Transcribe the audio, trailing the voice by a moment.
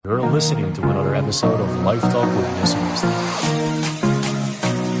You're listening to another episode of Life Talk with Jesse Wesley.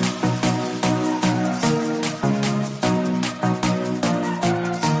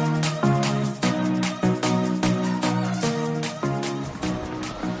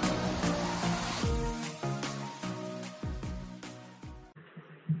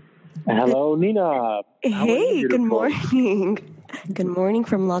 Hello, Nina. How are you, Hey, good beautiful? morning. Good morning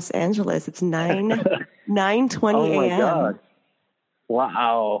from Los Angeles. It's 9:20 Oh my a.m. God.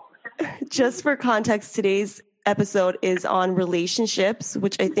 Wow. Just for context, today's episode is on relationships,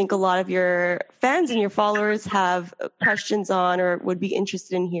 which I think a lot of your fans and your followers have questions on or would be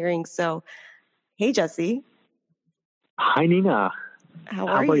interested in hearing. So, hey, Jesse, Hi, Nina. how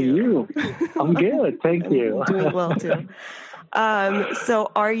How are are you? you? I'm good. Thank you. I'm doing well too.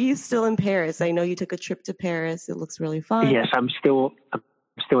 So are you still in Paris? I know you took a trip to Paris. It looks really fun. Yes, I'm still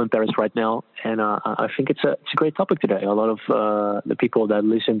in Paris right now, and I think it's a great topic today. A lot of the people that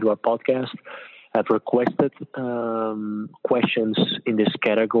listen to our podcast have requested questions in this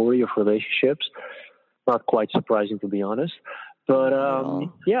category of relationships. Not quite surprising, to be honest, but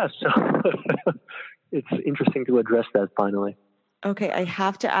yeah. So it's interesting to address that finally. Okay, I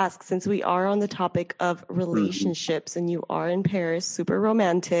have to ask, since we are on the topic of relationships and you are in Paris, super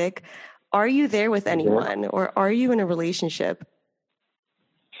romantic, are you there with anyone or are you in a relationship?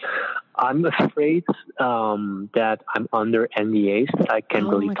 I'm afraid that I'm under NDAs that I can't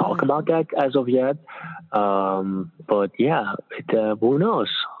really talk about that as of yet. But yeah, who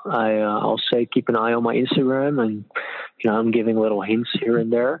knows? I'll say keep an eye on my Instagram, and I'm giving little hints here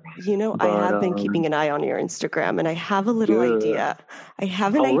and there. I have been keeping an eye on your Instagram, and I have a little idea. I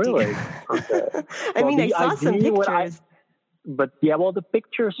have an idea. Really? Okay. I saw some pictures. But yeah, well, the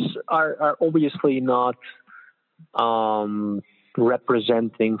pictures are obviously not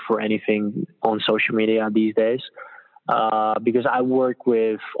representing for anything on social media these days, because I work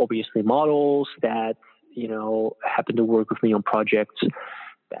with obviously models that happen to work with me on projects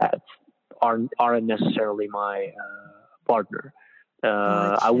that aren't necessarily my partner.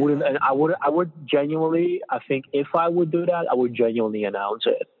 Gotcha. I would genuinely, I think if I would do that, I would genuinely announce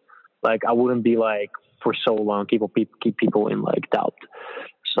it. Like, I wouldn't be like for so long keep people in like doubt.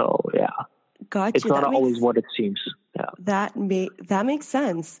 So yeah. Gotcha. It's not always what it seems. Yeah. That makes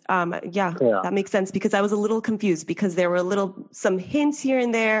sense. That makes sense, because I was a little confused because there were some hints here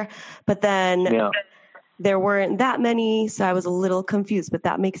and there, but then there weren't that many. So I was a little confused, but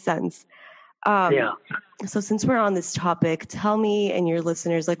that makes sense. So since we're on this topic, tell me and your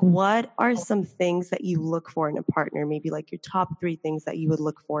listeners, like, what are some things that you look for in a partner? Maybe like your top 3 things that you would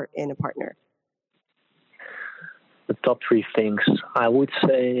look for in a partner. The top 3 things, I would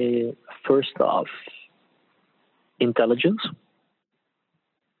say, first off, intelligence.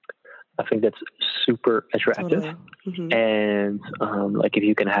 I think that's super attractive. Totally. Mm-hmm. And like if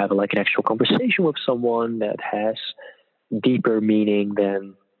you can have like an actual conversation with someone that has deeper meaning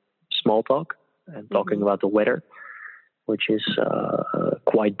than small talk and talking about the weather, which is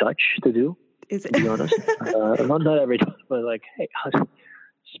quite Dutch to do. Is it? To be honest, not every time, but like, hey, it's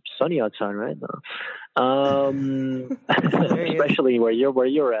sunny outside, right now. Especially where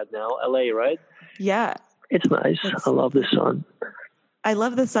you're at now, LA, right? Yeah, it's nice. I love the sun. I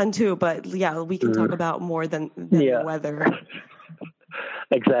love the sun too, but yeah, we can talk about more than the weather.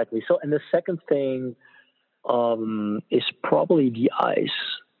 Exactly. So, and the second thing is probably the eyes.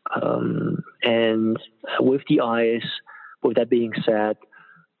 And with the eyes, with that being said,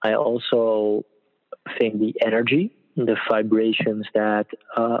 I also think the energy, the vibrations that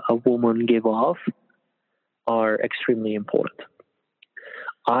a woman give off are extremely important.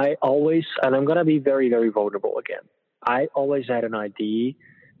 I always, and I'm going to be very, very vulnerable again, I always had an idea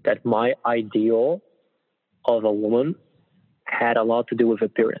that my ideal of a woman had a lot to do with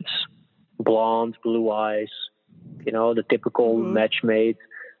appearance. Blonde, blue eyes, the typical match made,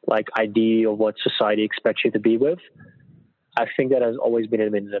 like idea of what society expects you to be with. I think that has always been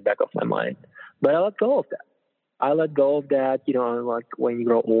in the back of my mind. But I let go of that. Like when you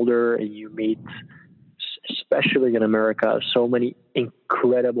grow older and you meet, especially in America, so many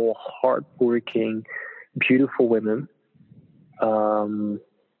incredible, hardworking, beautiful women. And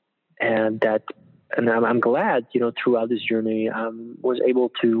I'm glad, throughout this journey, I was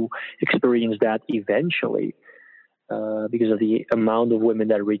able to experience that eventually, because of the amount of women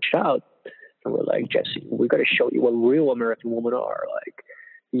that reached out and were like, Jesse, we got to show you what real American women are. Like,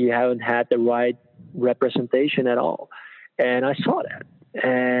 you haven't had the right representation at all. And I saw that.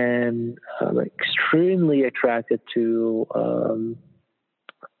 And I'm extremely attracted to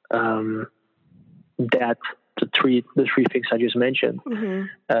that. The three things I just mentioned. Then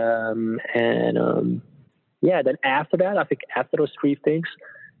after that, I think after those 3 things,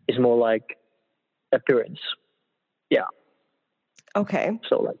 is more like appearance. Yeah. Okay.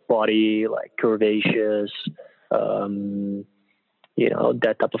 So like body, like curvaceous,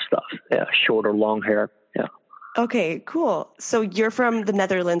 that type of stuff. Yeah. Short or long hair. Yeah. Okay, cool. So you're from the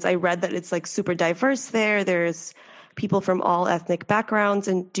Netherlands. I read that it's like super diverse there. There's people from all ethnic backgrounds.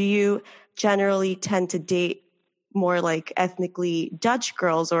 And do you generally tend to date more like ethnically Dutch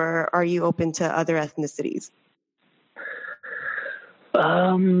girls, or are you open to other ethnicities?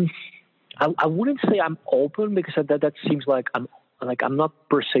 I wouldn't say I'm open, because that seems like I'm not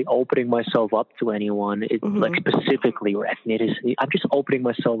per se opening myself up to anyone, like specifically, or ethnicity. I'm just opening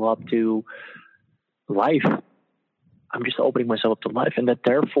myself up to life. I'm just opening myself up to life, and that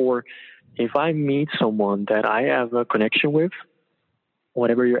therefore, if I meet someone that I have a connection with,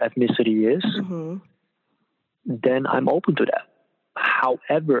 whatever your ethnicity is, then I'm open to that.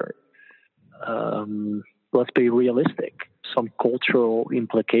 However, let's be realistic. Some cultural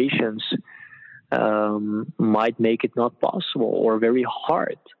implications might make it not possible or very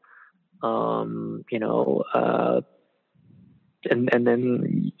hard. And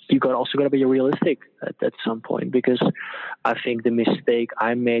then you also got to be realistic at some point, because I think the mistake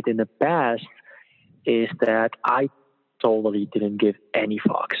I made in the past is that I totally didn't give any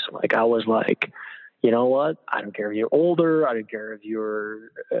fucks. Like, I was like, you know what? I don't care if you're older. I don't care if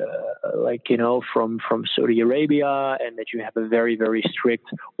you're from Saudi Arabia, and that you have a very, very strict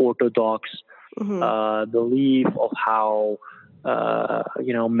Orthodox belief of how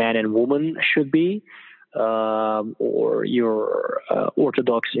man and woman should be, or you're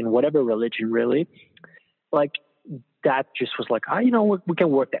Orthodox in whatever religion, really. Like, that just was like, we can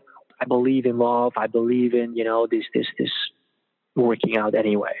work that out. I believe in love. I believe in this working out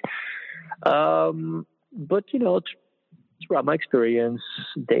anyway. But throughout my experience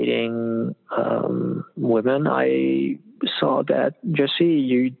dating women, I saw that, Jesse,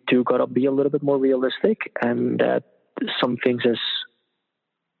 you do gotta be a little bit more realistic, and that some things, as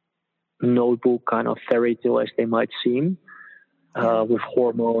notebook kind of fairy tale as they might seem, with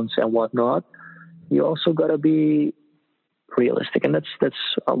hormones and whatnot, you also gotta be realistic, and that's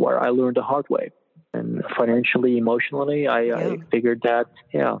where I learned the hard way. And financially, emotionally, I figured that,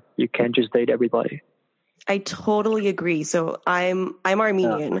 you can't just date everybody. I totally agree. So I'm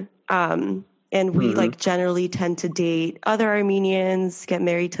Armenian, and we generally tend to date other Armenians, get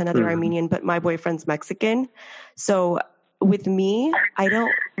married to another Armenian, but my boyfriend's Mexican. So with me, I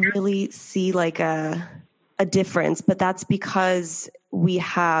don't really see like a difference, but that's because we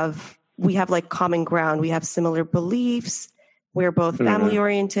have like common ground. We have similar beliefs. We're both family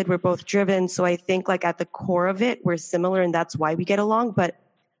oriented. We're both driven. So I think like at the core of it, we're similar, and that's why we get along. But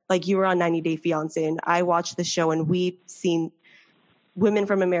like, you were on 90 Day Fiancé, and I watched the show, and we've seen women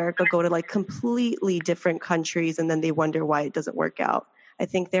from America go to like completely different countries, and then they wonder why it doesn't work out. I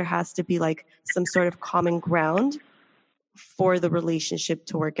think there has to be like some sort of common ground for the relationship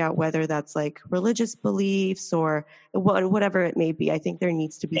to work out, whether that's like religious beliefs or whatever it may be. I think there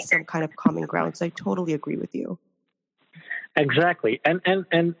needs to be some kind of common ground. So I totally agree with you. Exactly. And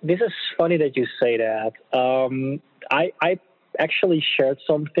this is funny that you say that. I actually shared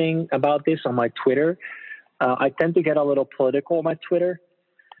something about this on my Twitter. I tend to get a little political on my Twitter,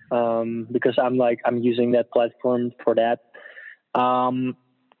 because I'm using that platform for that.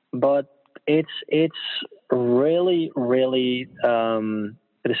 But it's really, really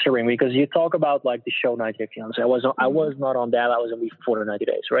disturbing, because you talk about like the show 90 Day Fiancé. I was not on that. I was on before the 90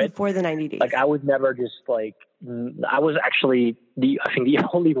 days, right? Before the 90 days. Like, I would never just like, I was actually the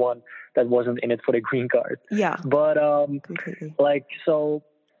only one that wasn't in it for the green card. Yeah. But completely. like, so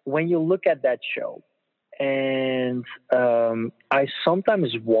when you look at that show, and I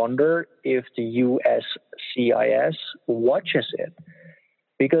sometimes wonder if the USCIS watches it,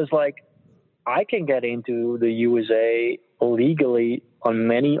 because like, I can get into the USA legally on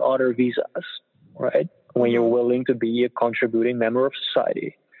many other visas, right? When you're willing to be a contributing member of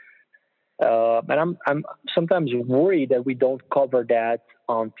society. And I'm sometimes worried that we don't cover that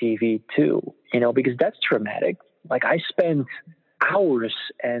on TV too, because that's traumatic. Like, I spent hours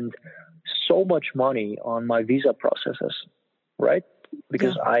and so much money on my visa processes, right?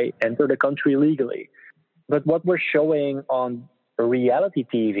 Because I entered the country legally. But what we're showing on reality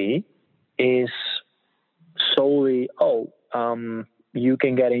TV is solely, you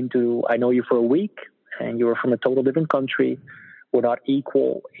can get into, I know you for a week, and you're from a total different country. We're not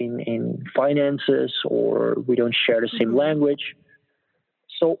equal in finances, or we don't share the same language.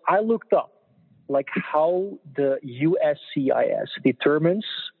 So I looked up like how the USCIS determines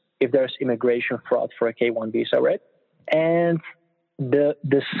if there's immigration fraud for a K-1 visa, right? And the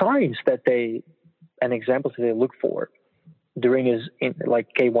signs and examples that they look for during his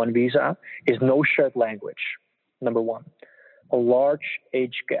K1 visa is no shared language. Number one, a large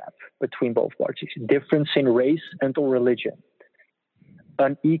age gap between both parties, difference in race and or religion,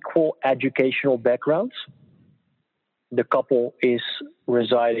 unequal educational backgrounds. The couple is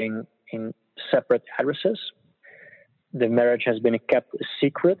residing in separate addresses. The marriage has been kept a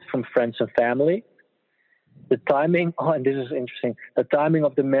secret from friends and family. The timing, and this is interesting, the timing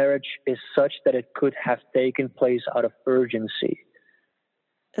of the marriage is such that it could have taken place out of urgency.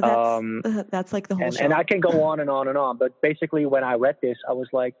 That's like the whole show. And I can go on and on and on, but basically when I read this, I was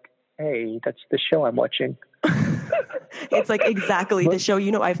like, hey, that's the show I'm watching. It's like exactly the show.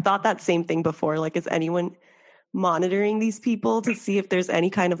 I've thought that same thing before. Like, is anyone monitoring these people to see if there's any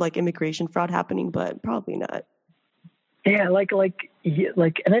kind of like immigration fraud happening? But probably not. Yeah, and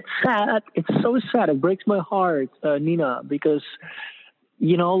it's sad. It's so sad. It breaks my heart, Nina, because,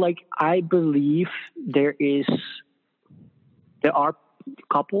 I believe there are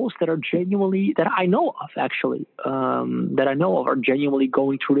couples that are genuinely, that I know of actually, are genuinely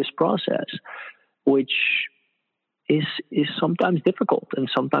going through this process, which is sometimes difficult and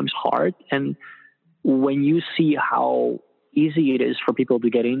sometimes hard. And when you see how easy it is for people to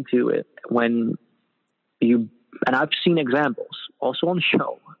get into it, and I've seen examples also on the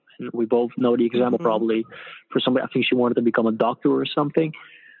show, and we both know the example probably for somebody. I think she wanted to become a doctor or something.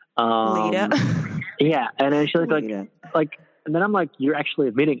 Lita. Yeah, and then she's like, and then I'm like, you're actually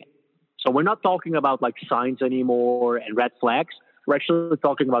admitting it. So we're not talking about like signs anymore and red flags. We're actually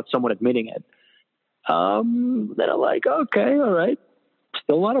talking about someone admitting it. Then I'm like, okay, all right,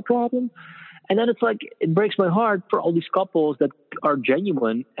 still not a problem. And then it's like, it breaks my heart for all these couples that are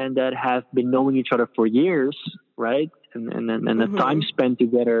genuine and that have been knowing each other for years, right? And the time spent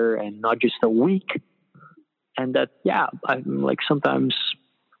together and not just a week. And that, I'm like sometimes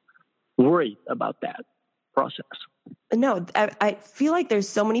worried about that process. No, I feel like there's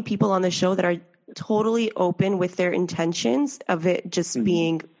so many people on the show that are totally open with their intentions of it just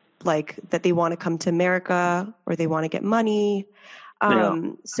being like that they want to come to America or they want to get money.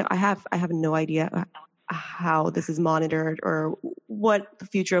 So I have no idea how this is monitored or what the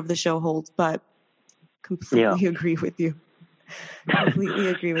future of the show holds, but completely agree with you. Completely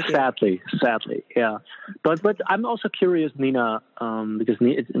agree with you. Sadly, yeah. But I'm also curious, Nina, because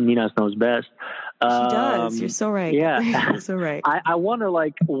Nina knows best. She does. You're so right. Yeah, you're so right. I wonder,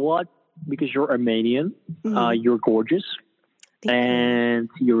 like, because you're Armenian, you're gorgeous, and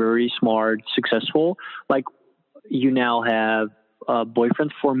you're very smart, successful. Like, you now have a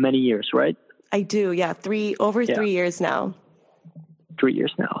boyfriend for many years, right? I do. Yeah, 3 years now. 3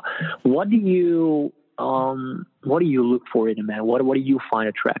 years now. What do you look for in a man? What do you find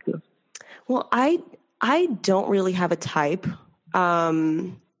attractive? Well, I don't really have a type.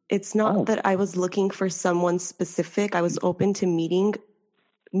 It's not that I was looking for someone specific. I was open to meeting.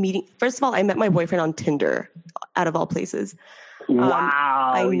 First of all, I met my boyfriend on Tinder, out of all places.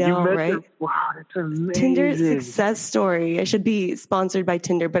 Wow. I know, right? Wow, that's amazing. Tinder success story. I should be sponsored by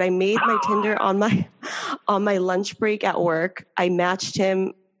Tinder, but I made my Tinder on my lunch break at work. I matched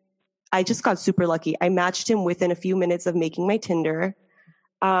him. I just got super lucky. I matched him within a few minutes of making my Tinder.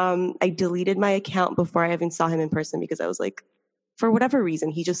 I deleted my account before I even saw him in person because I was like, for whatever reason,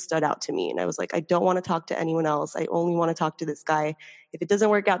 he just stood out to me. And I was like, I don't want to talk to anyone else. I only want to talk to this guy. If it doesn't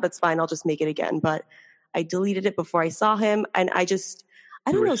work out, that's fine. I'll just make it again. But I deleted it before I saw him. And I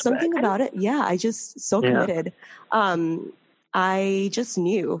don't know, something about it. Yeah, I just so committed. I just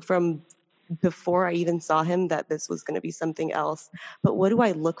knew from before I even saw him that this was going to be something else. But what do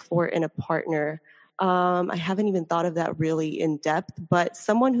I look for in a partner? I haven't even thought of that really in depth, but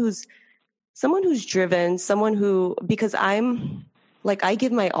someone who's driven, someone who, because I'm like, I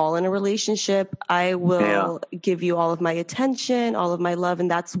give my all in a relationship. I will give you all of my attention, all of my love.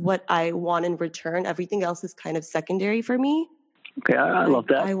 And that's what I want in return. Everything else is kind of secondary for me. Okay. I love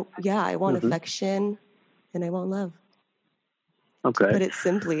that. I want affection and I want love. Okay. To put it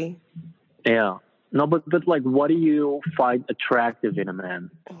simply. Yeah. No, but like, what do you find attractive in a man?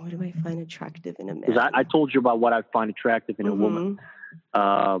 What do I find attractive in a man? Because I told you about what I find attractive in a woman.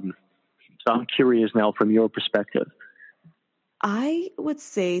 So I'm curious now from your perspective. I would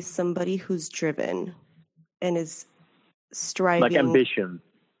say somebody who's driven and is striving. Like ambition.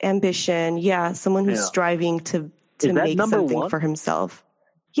 Ambition, yeah. Someone who's striving to make something for himself.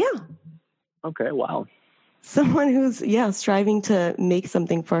 Yeah. Okay, wow. Someone who's, striving to make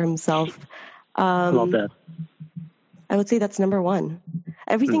something for himself. Love that. I would say that's number one.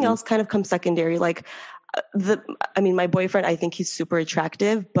 Everything else kind of comes secondary. Like, my boyfriend, I think he's super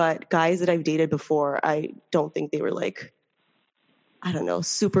attractive, but guys that I've dated before, I don't think they were like, I don't know,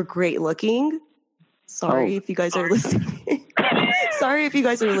 super great looking. Sorry if you guys are listening. Sorry if you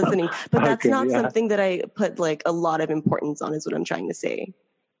guys are listening, but that's not something that I put like a lot of importance on, is what I'm trying to say.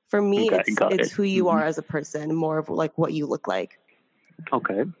 For me, it's who you are as a person, more of like what you look like.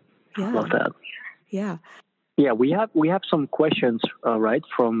 Okay. Yeah. Love that. Yeah. Yeah, we have some questions, right,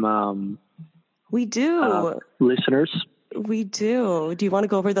 from we do listeners. We do. Do you want to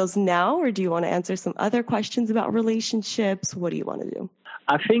go over those now, or do you want to answer some other questions about relationships? What do you want to do?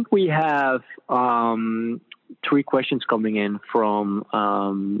 I think we have 3 questions coming in from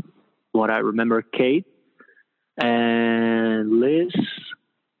what I remember: Kate and Liz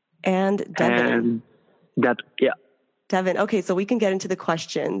and Devin. Devin. Okay, so we can get into the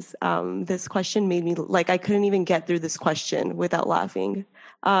questions. This question made me I couldn't even get through this question without laughing.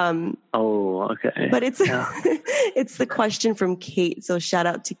 Okay. But it's it's the question from Kate. So shout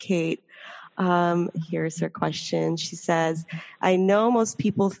out to Kate. Here's her question. She says, I know most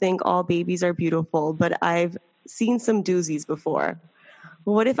people think all babies are beautiful, but I've seen some doozies before.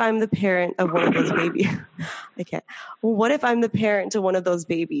 What if I'm the parent of one of those babies? I can't. What if I'm the parent to one of those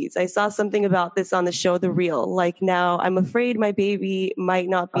babies? I saw something about this on the show The Real. Like, now I'm afraid my baby might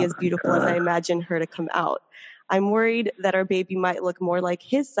not be as beautiful as I imagine her to come out. I'm worried that our baby might look more like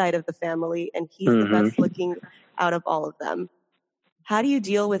his side of the family, and he's the best looking out of all of them. How do you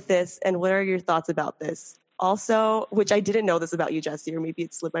deal with this, and what are your thoughts about this? Also, which I didn't know this about you, Jesse, or maybe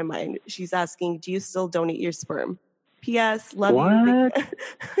it slipped my mind. She's asking, do you still donate your sperm? P.S. Love you.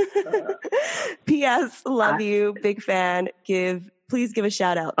 P.S. Love you. Big fan. Please give a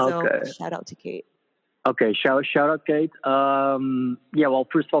shout out. Okay. So shout out to Kate. Okay. Shout out, Kate. Well,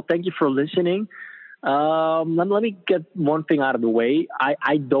 first of all, thank you for listening. Let me get one thing out of the way.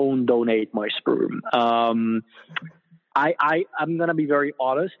 I don't donate my sperm. I'm going to be very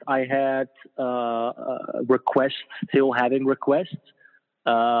honest. I had still having requests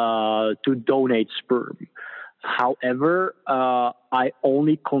to donate sperm. However, I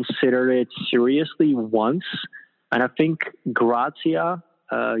only considered it seriously once, and I think Grazia,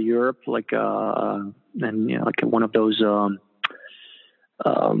 Europe, like one of those,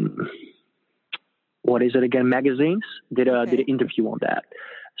 what is it again? Magazines did an interview on that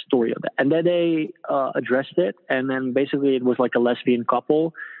story of that, and then they addressed it, and then basically it was like a lesbian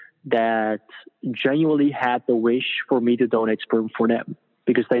couple that genuinely had the wish for me to donate sperm for them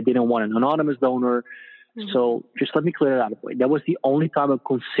because they didn't want an anonymous donor. So just let me clear it out of the way. That was the only time I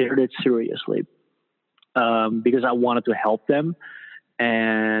considered it seriously, because I wanted to help them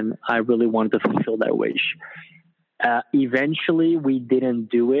and I really wanted to fulfill their wish. Eventually we didn't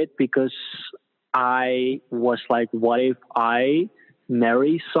do it because I was like, what if I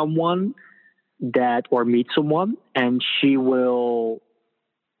marry someone or meet someone and she will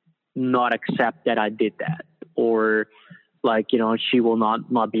not accept that I did that, or she will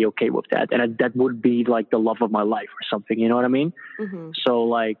not be okay with that. And that would be like the love of my life or something, you know what I mean? Mm-hmm.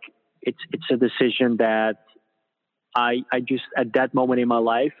 So it's a decision that I just, at that moment in my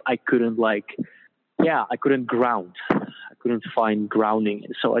life, I couldn't ground. I couldn't find grounding.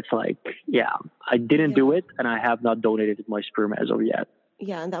 So it's I didn't do it, and I have not donated my sperm as of yet.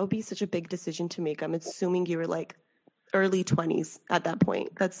 Yeah. And that would be such a big decision to make. I'm assuming you were early 20s at that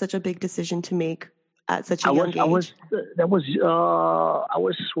point. That's such a big decision to make at such a young age. I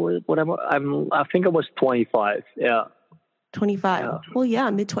think I was 25. Yeah. 25. Yeah. Well, yeah,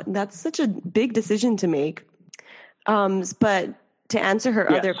 mid-20s. That's such a big decision to make. But to answer her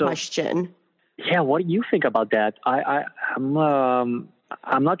other question. Yeah. What do you think about that? I'm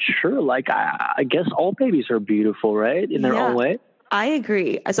not sure. I guess all babies are beautiful, right? In their own way. I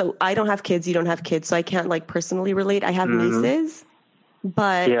agree. So I don't have kids. You don't have kids. So I can't personally relate. I have nieces,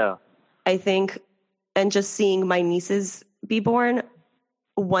 but I think, and just seeing my nieces be born,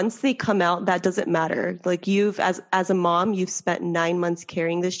 once they come out, that doesn't matter. As a mom, you've spent 9 months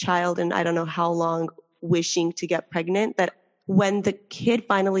carrying this child, and I don't know how long wishing to get pregnant, that when the kid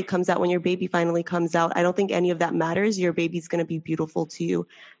finally comes out, when your baby finally comes out, I don't think any of that matters. Your baby's going to be beautiful to you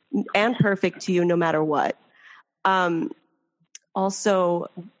and perfect to you no matter what. Also,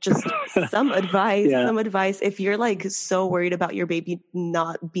 just some advice. If you're so worried about your baby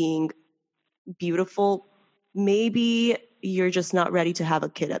not being beautiful, maybe you're just not ready to have a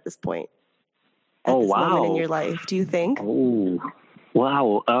kid at this point. At this moment in your life, do you think? Oh,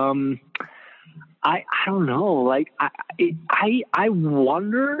 wow. I don't know. I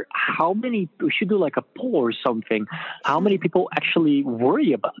wonder how many. We should do a poll or something. How many people actually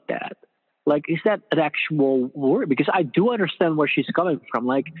worry about that? Is that an actual worry? Because I do understand where she's coming from.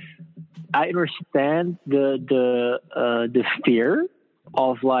 I understand the fear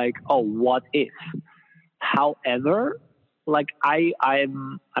of what if? However,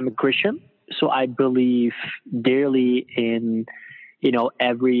 I'm a Christian, I believe dearly in,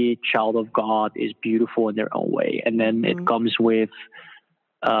 every child of God is beautiful in their own way. And then it comes with,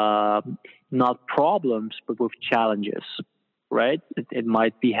 not problems, but with challenges, right? It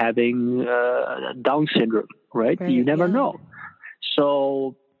might be having Down syndrome, right? You never know.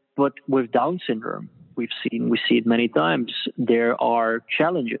 So, but with Down syndrome, we see it many times. There are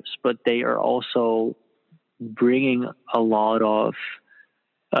challenges, but they are also bringing a lot of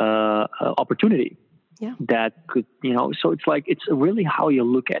opportunity. Yeah. That could, so it's really how you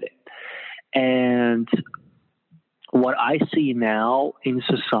look at it. And what I see now in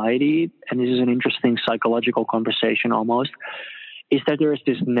society, and this is an interesting psychological conversation almost, is that there is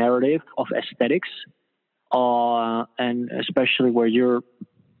this narrative of aesthetics, and especially where you're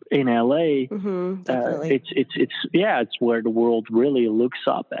in LA, it's where the world really looks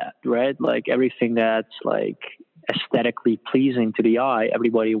up at, right? Like everything that's like aesthetically pleasing to the eye,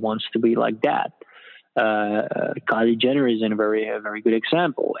 everybody wants to be like that. Kylie Jenner is a very good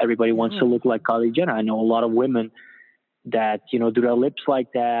example. Everybody wants to look like Kylie Jenner. I know a lot of women that, do their lips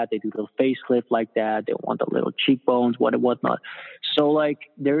like that. They do the facelift like that. They want the little cheekbones, whatnot. So like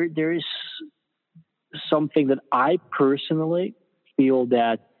there is something that I personally feel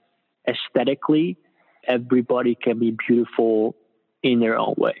that aesthetically everybody can be beautiful in their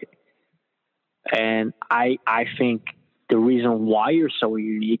own way. And I think the reason why you're so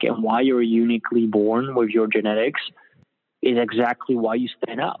unique and why you're uniquely born with your genetics is exactly why you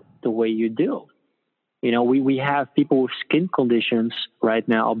stand out the way you do. We have people with skin conditions right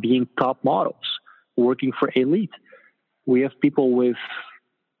now being top models, working for Elite. We have people with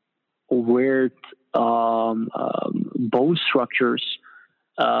weird bone structures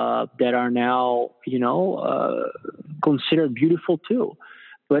that are now, considered beautiful too.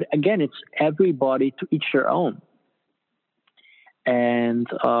 But again, it's everybody to each their own. And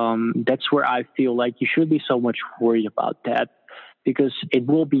that's where I feel like you should be so much worried about that, because it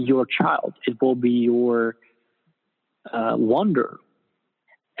will be your child. It will be your wonder.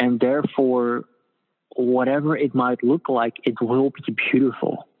 And therefore, whatever it might look like, it will be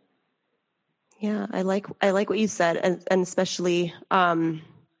beautiful. Yeah, I like what you said, and especially, going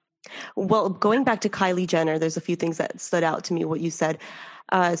back to Kylie Jenner, there's a few things that stood out to me, what you said.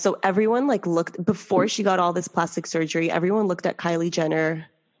 So everyone looked, before she got all this plastic surgery, everyone looked at Kylie Jenner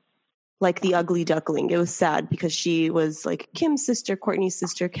like the ugly duckling. It was sad because she was like Kim's sister, Kourtney's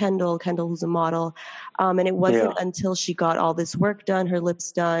sister, Kendall who's a model. And it wasn't until she got all this work done, her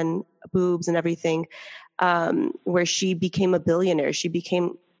lips done, boobs and everything, where she became a billionaire. She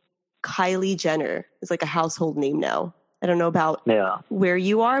became Kylie Jenner. It's like a household name now. I don't know about where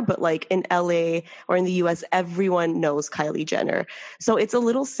you are, but like in LA or in the US, everyone knows Kylie Jenner. So it's a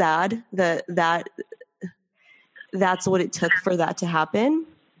little sad that's what it took for that to happen.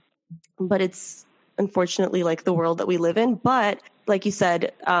 But it's unfortunately like the world that we live in. But like you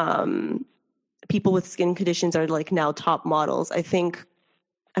said, people with skin conditions are like now top models. I think,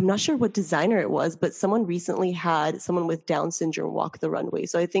 I'm not sure what designer it was, but someone recently had someone with Down syndrome walk the runway.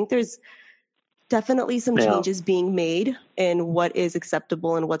 So I think there's definitely some changes being made in what is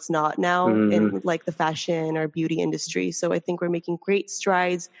acceptable and what's not now in like the fashion or beauty industry. So I think we're making great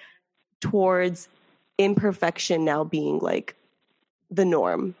strides towards imperfection now being like the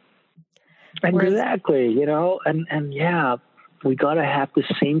norm. Exactly, and we gotta have the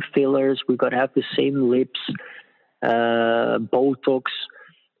same fillers, we gotta have the same lips, Botox.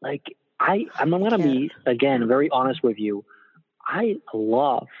 Like I'm gonna be again very honest with you. I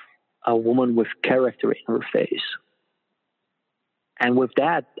love a woman with character in her face. And with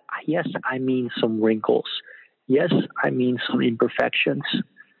that, yes, I mean some wrinkles. Yes, I mean some imperfections.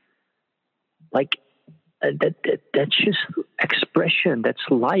 Like that's just expression. That's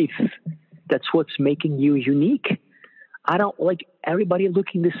life. That's what's making you unique. I don't like everybody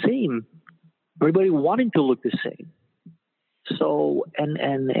looking the same. Everybody wanting to look the same. So, and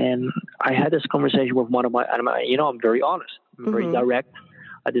I had this conversation with one of my, I'm very honest. I'm very direct.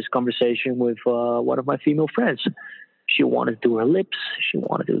 I had this conversation with one of my female friends. She wanted to do her lips. She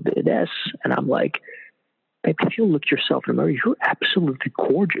wanted to do this. And I'm like, babe, if you look yourself in the mirror, you're absolutely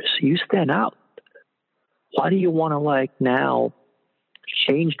gorgeous. You stand out. Why do you want to now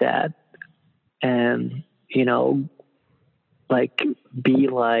change that and, be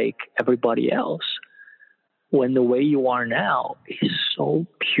like everybody else when the way you are now is so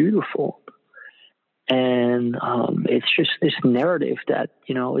beautiful? And it's just this narrative that,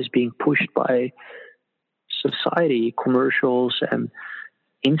 is being pushed by society, commercials, and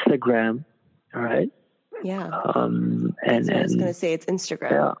Instagram. All right. Yeah. And I was going to say it's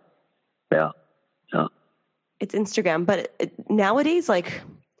Instagram. Yeah. It's Instagram. But nowadays,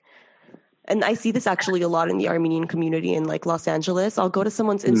 And I see this actually a lot in the Armenian community in like Los Angeles. I'll go to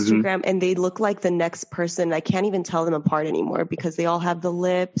someone's Instagram and they look like the next person. I can't even tell them apart anymore because they all have the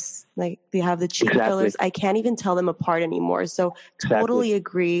lips, like they have the cheek fillers. I can't even tell them apart anymore. So totally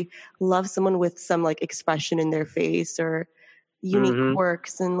agree. Love someone with some like expression in their face or unique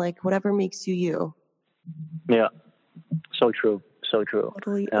quirks and like whatever makes you you. Yeah. So true. So true.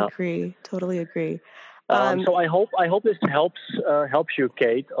 Totally agree. Totally agree. So I hope this helps you,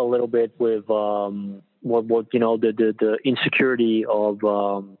 Kate, a little bit with what you know the insecurity of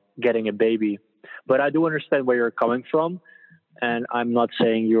getting a baby. But I do understand where you're coming from, and I'm not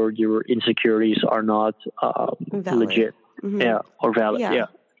saying your insecurities are not legit, or valid. Yeah.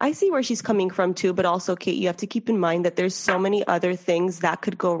 I see where she's coming from too, but also, Kate, you have to keep in mind that there's so many other things that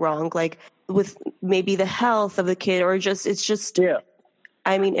could go wrong, like with maybe the health of the kid, or it's just.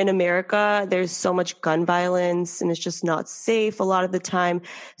 I mean, in America, there's so much gun violence and it's just not safe a lot of the time.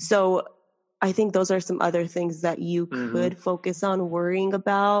 So I think those are some other things that you could focus on worrying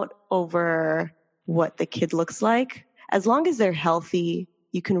about over what the kid looks like. As long as they're healthy,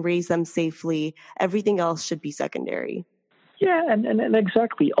 you can raise them safely. Everything else should be secondary. Yeah, and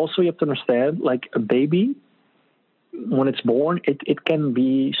exactly. Also, you have to understand, like a baby, when it's born, it can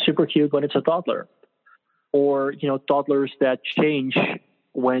be super cute when it's a toddler. Or, you know, toddlers that change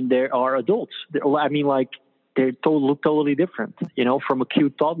when they are adults. They look totally different, you know, from a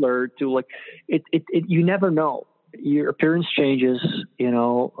cute toddler to like, you never know. Your appearance changes, you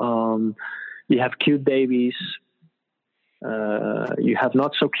know, you have cute babies, you have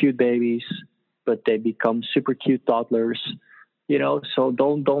not so cute babies, but they become super cute toddlers, you know, so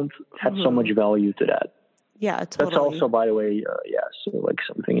don't add so much value to that. Yeah, totally. That's also, by the way, so like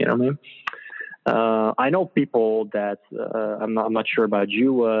something, you know what I mean? I know people that I'm not sure about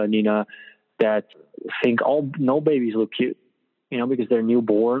you, Nina, that think no babies look cute, you know, because they're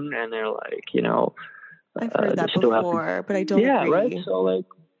newborn and they're like, you know, I've heard that before, but I don't agree. Right. So like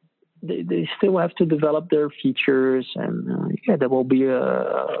they still have to develop their features, and that will be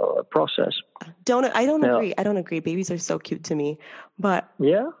a process. I don't agree. I don't agree. Babies are so cute to me, but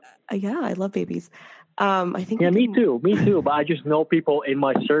I love babies. I think. Yeah, me too. But I just know people in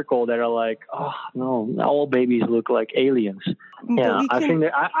my circle that are like, oh no, all babies look like aliens. I think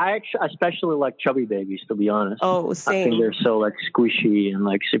that I actually especially like chubby babies, to be honest. Oh, same. I think they're so like squishy and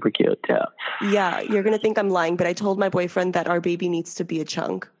like super cute. Yeah, you're gonna think I'm lying, but I told my boyfriend that our baby needs to be a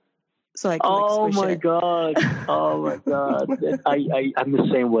chunk. So I can squish it. God. Oh my God. I'm the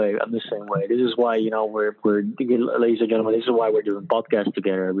same way. This is why, you know, we're ladies and gentlemen, this is why we're doing podcasts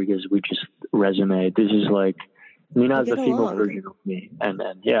together, because we just resonate. This is like, Nina's the female version of me. And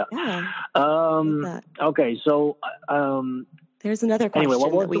then, okay. So, there's another question. Anyway,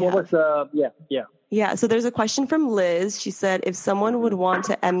 Yeah, so there's a question from Liz. She said, if someone would want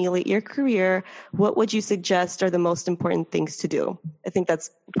to emulate your career, what would you suggest are the most important things to do? I think that's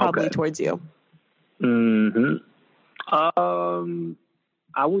probably towards you.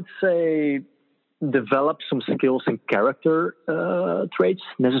 I would say develop some skills and character traits,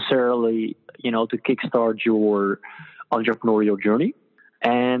 necessarily, you know, to kickstart your entrepreneurial journey.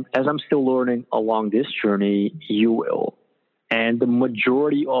 And as I'm still learning along this journey, you will. And the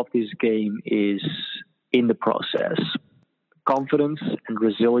majority of this game is in the process. Confidence and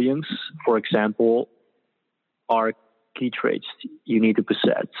resilience, for example, are key traits you need to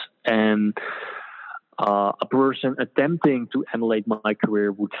possess. And a person attempting to emulate my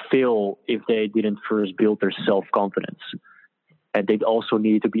career would fail if they didn't first build their self-confidence. And they'd also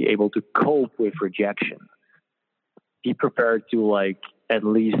need to be able to cope with rejection. Be prepared to like at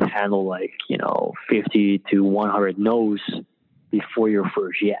least handle like, you know, 50 to 100 no's before your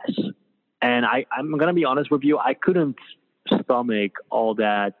first yes. And I'm going to be honest with you, I couldn't stomach all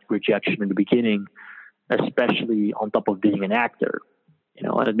that rejection in the beginning, especially on top of being an actor, you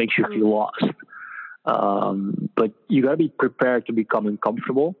know, and it makes you feel lost. But you got to be prepared to become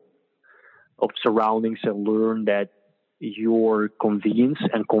uncomfortable of surroundings and learn that your convenience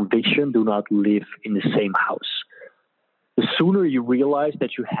and conviction do not live in the same house. The sooner you realize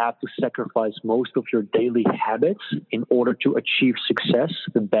that you have to sacrifice most of your daily habits in order to achieve success,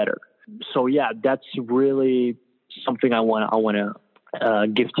 the better. So yeah, that's really something I want to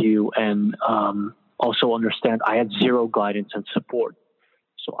give to you, and also understand I had zero guidance and support.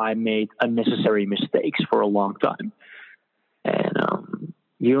 So I made unnecessary mistakes for a long time. And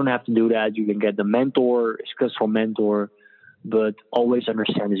you don't have to do that. You can get the mentor, a successful mentor, but always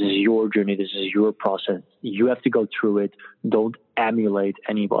understand this is your journey. This is your process. You have to go through it. Don't emulate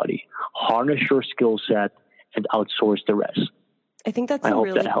anybody. Harness your skill set and outsource the rest. I think that's I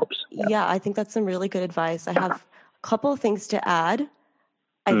hope that helps. Yeah, I think that's some really good advice. I have a couple of things to add.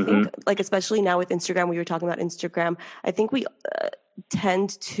 I think, like, especially now with Instagram, we were talking about Instagram, I think we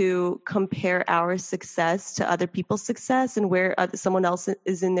tend to compare our success to other people's success and where someone else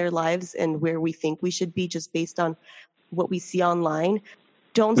is in their lives and where we think we should be just based on what we see online.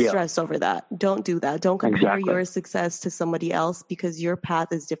 Don't stress over that. Don't do that. Don't compare your success to somebody else because your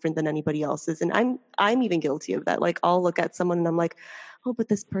path is different than anybody else's. And I'm even guilty of that. Like, I'll look at someone and I'm like, oh, but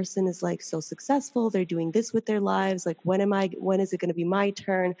this person is like so successful. They're doing this with their lives. Like, when is it going to be my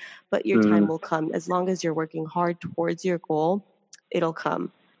turn? But your time will come. As long as you're working hard towards your goal, it'll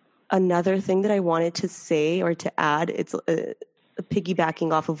come. Another thing that I wanted to say or to add, it's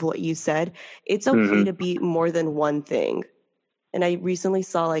piggybacking off of what you said. It's okay to be more than one thing. And I recently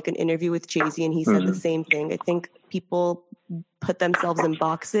saw like an interview with Jay-Z and he said the same thing. I think people put themselves in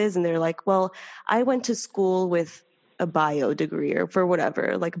boxes and they're like, well, I went to school with a bio degree or for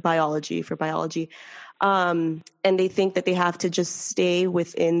whatever, like biology. And they think that they have to just stay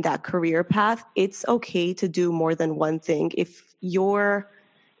within that career path. It's okay to do more than one thing. If you're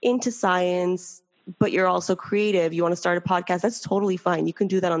into science, but you're also creative, you want to start a podcast, that's totally fine. You can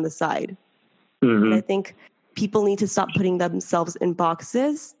do that on the side. And I think people need to stop putting themselves in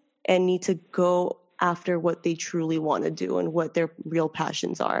boxes and need to go after what they truly want to do and what their real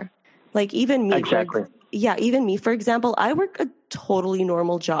passions are. Like even me, for example, I work a totally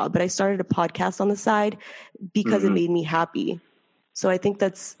normal job, but I started a podcast on the side because it made me happy. So I think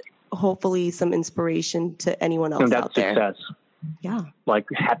that's hopefully some inspiration to anyone else out there. Success. Yeah. Like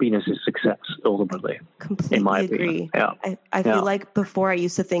happiness is success, ultimately. Completely agree. Yeah. I feel like before I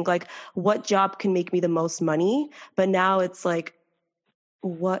used to think like, what job can make me the most money? But now it's like,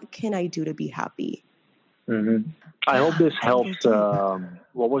 what can I do to be happy? I hope this helps.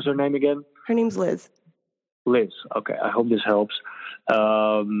 What was her name again? Her name's Liz. Liz. Okay. I hope this helps.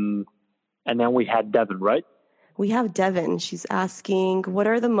 And then we had Devin, right? We have Devin. She's asking, what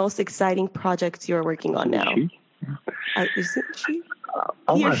are the most exciting projects you're working on now? Isn't she?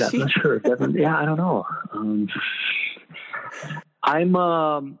 I'm not sure. Devin, yeah, I don't know.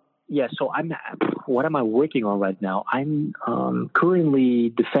 What am I working on right now? I'm currently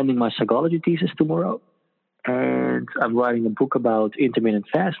defending my psychology thesis tomorrow. And I'm writing a book about intermittent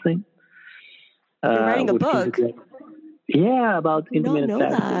fasting. You're writing a book? Yeah, about intermittent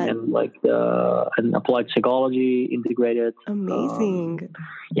fasting and like and applied psychology integrated. Amazing.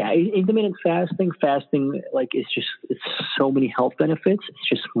 Intermittent fasting, like it's so many health benefits. It's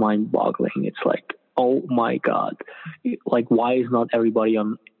just mind boggling. It's like, oh my God, like why is not everybody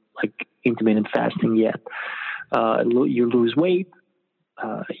on like intermittent fasting yet? You lose weight.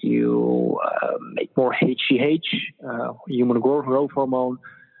 You make more HGH, human growth hormone.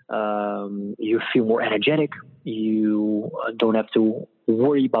 You feel more energetic. You don't have to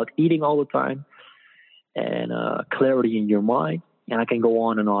worry about eating all the time, and clarity in your mind. And I can go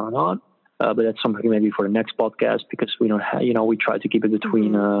on and on and on. But that's something maybe for the next podcast because we don't have, we try to keep it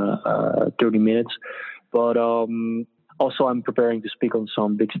between 30 minutes. But also, I'm preparing to speak on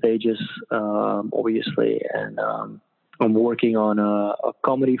some big stages, obviously, and I'm working on a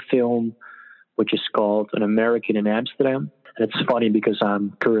comedy film, which is called An American in Amsterdam. And it's funny because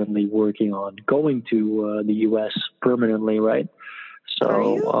I'm currently working on going to the U.S. permanently, right?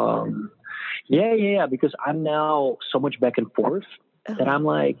 So, yeah, because I'm now so much back and forth that I'm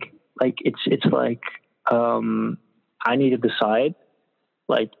like it's like I need to decide.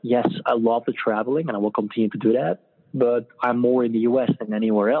 Like, yes, I love the traveling and I will continue to do that, but I'm more in the U.S. than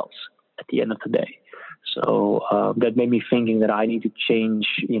anywhere else at the end of the day. So that made me thinking that I need to change,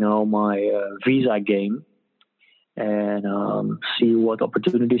 my visa game and see what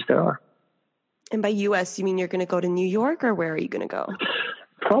opportunities there are. And by U.S., you mean you're going to go to New York, or where are you going to go?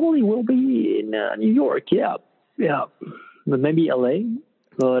 Probably will be in New York, yeah. But maybe L.A.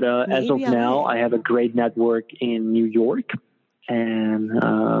 But as of now, I have a great network in New York. And,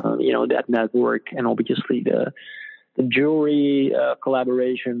 that network and obviously the jewelry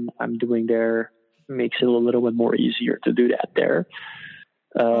collaboration I'm doing there makes it a little bit more easier to do that there.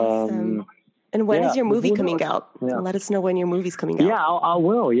 Awesome. And when is your movie coming out? Yeah. Let us know when your movie's coming out. Yeah, I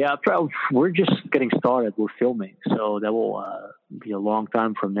will. Yeah, we're just getting started. We're filming, so that will be a long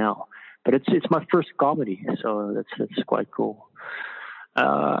time from now. But it's my first comedy, so that's quite cool.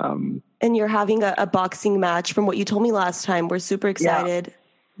 And you're having a boxing match. From what you told me last time, we're super excited. Yeah.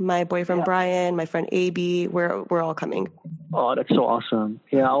 My boyfriend Brian, my friend AB, we're all coming. Oh, that's so awesome!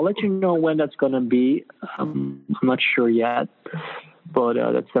 Yeah, I'll let you know when that's gonna be. I'm not sure yet. But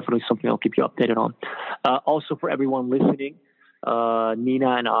that's definitely something I'll keep you updated on. Also, for everyone listening,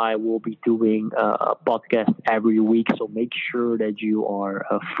 Nina and I will be doing a podcast every week. So make sure that you are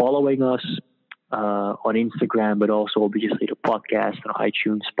following us on Instagram, but also obviously the podcast on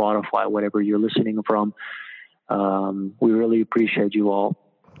iTunes, Spotify, whatever you're listening from. We really appreciate you all.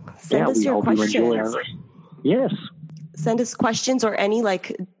 Send us your questions. You enjoy it. Yes. Send us questions or any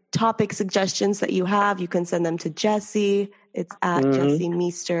topic suggestions that you have. You can send them to Jesse. It's at Jesse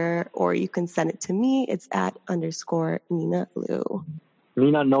Meester, or you can send it to me. It's at _Nina Lou.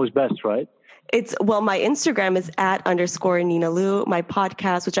 Nina knows best, right? My Instagram is at _Nina Lou. My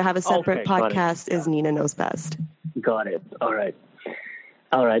podcast, which I have a separate podcast, is Nina Knows Best. Got it. All right.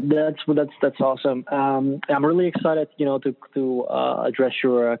 That's awesome. I'm really excited, to address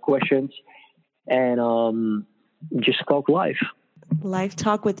your questions and just talk life. Life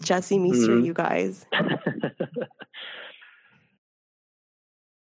talk with Jesse Meester, you guys.